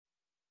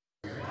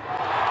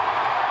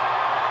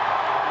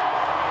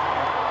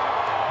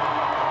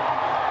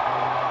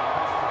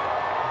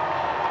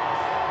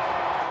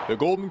The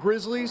Golden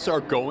Grizzlies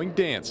are going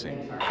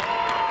dancing.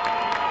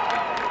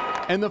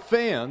 And the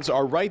fans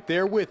are right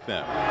there with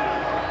them.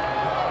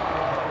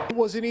 It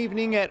was an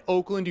evening at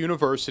Oakland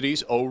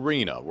University's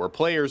Arena, where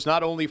players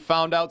not only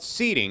found out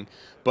seating,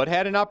 but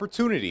had an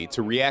opportunity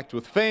to react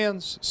with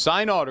fans,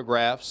 sign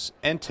autographs,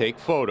 and take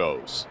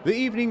photos. The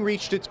evening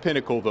reached its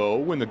pinnacle, though,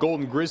 when the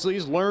Golden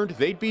Grizzlies learned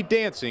they'd be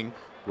dancing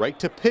right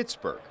to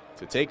Pittsburgh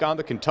to take on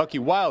the Kentucky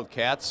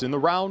Wildcats in the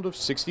round of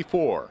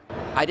 64.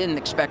 I didn't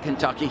expect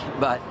Kentucky,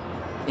 but,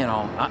 you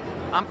know,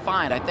 I'm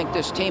fine. I think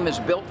this team is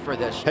built for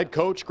this. Head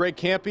coach Greg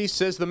Campy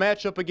says the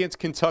matchup against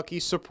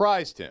Kentucky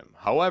surprised him.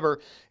 However,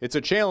 it's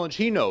a challenge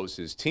he knows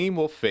his team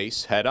will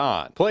face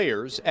head-on.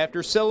 Players,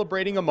 after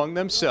celebrating among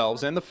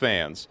themselves and the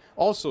fans,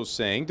 also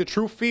saying the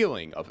true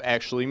feeling of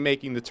actually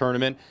making the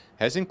tournament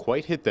hasn't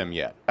quite hit them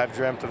yet. I've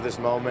dreamt of this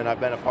moment. I've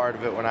been a part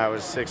of it when I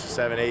was 6,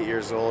 7, 8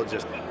 years old,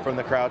 just from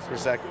the crowd's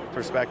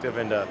perspective,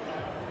 and to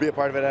be a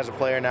part of it as a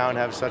player now and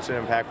have such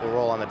an impactful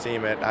role on the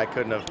team, I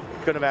couldn't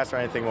have asked for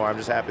anything more. I'm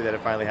just happy that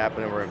it finally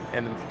happened and we're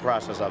in the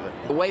process of it.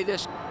 The way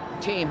this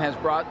team has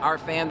brought our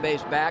fan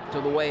base back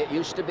to the way it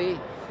used to be,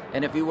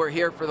 and if you were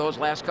here for those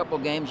last couple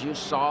games, you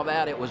saw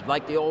that. It was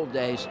like the old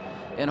days.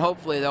 And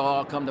hopefully they'll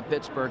all come to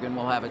Pittsburgh and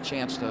we'll have a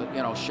chance to,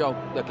 you know, show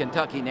the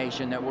Kentucky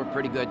nation that we're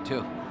pretty good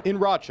too. In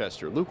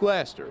Rochester, Luke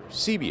Laster,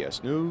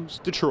 CBS News,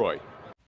 Detroit.